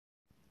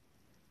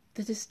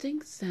The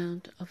distinct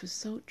sound of a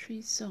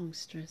sultry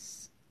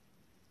songstress.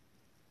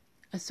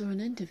 I saw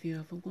an interview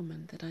of a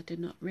woman that I did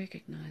not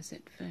recognize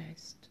at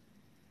first,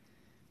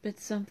 but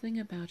something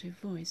about her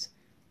voice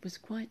was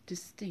quite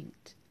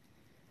distinct,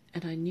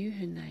 and I knew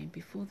her name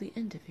before the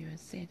interviewer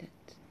said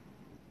it.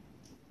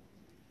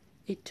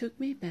 It took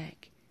me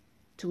back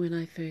to when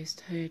I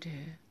first heard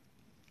her.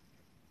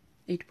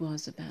 It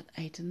was about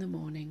 8 in the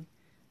morning,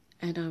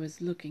 and I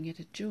was looking at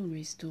a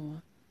jewellery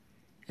store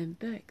in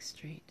Burke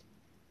Street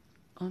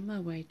on my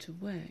way to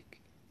work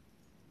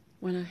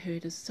when I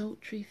heard a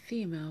sultry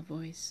female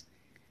voice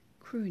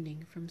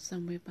crooning from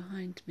somewhere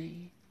behind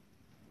me.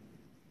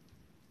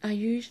 I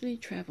usually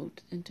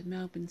travelled into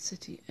Melbourne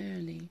City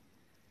early,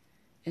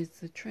 as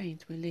the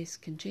trains were less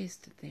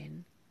congested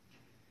then,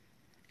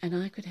 and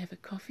I could have a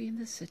coffee in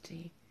the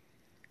city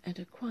and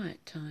a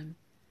quiet time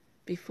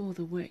before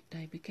the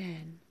workday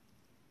began.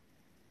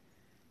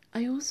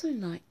 I also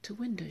liked to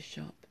window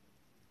shop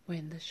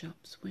when the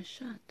shops were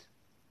shut.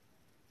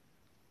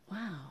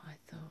 Wow, I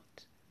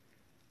thought,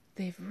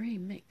 they've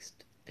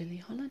remixed Billie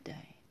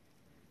Holiday,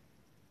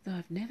 though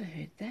I've never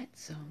heard that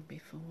song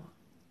before.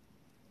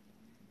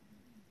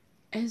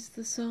 As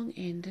the song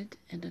ended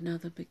and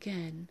another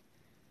began,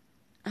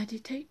 I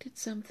detected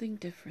something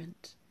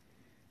different,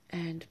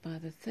 and by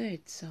the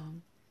third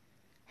song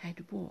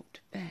had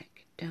walked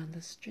back down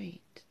the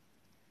street.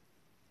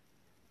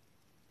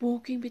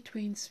 Walking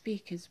between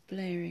speakers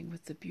blaring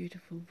with the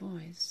beautiful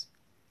voice,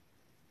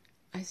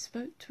 I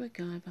spoke to a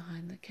guy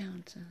behind the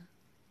counter.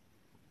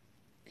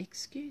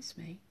 "Excuse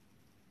me,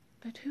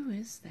 but who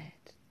is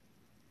that?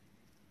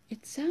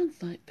 It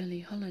sounds like Billie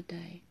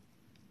Holiday,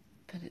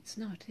 but it's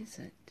not, is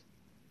it?"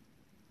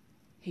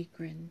 He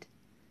grinned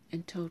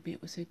and told me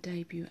it was her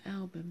debut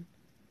album,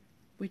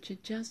 which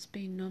had just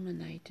been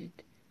nominated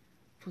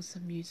for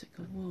some music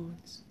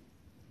awards.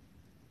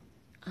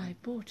 I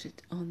bought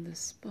it on the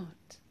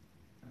spot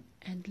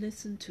and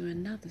listened to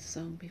another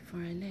song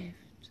before I left.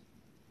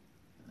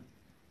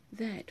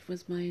 That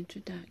was my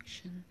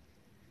introduction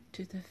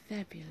to the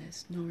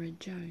fabulous Norah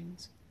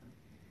Jones,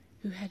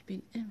 who had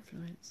been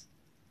influenced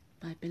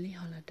by Billie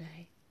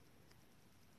Holiday.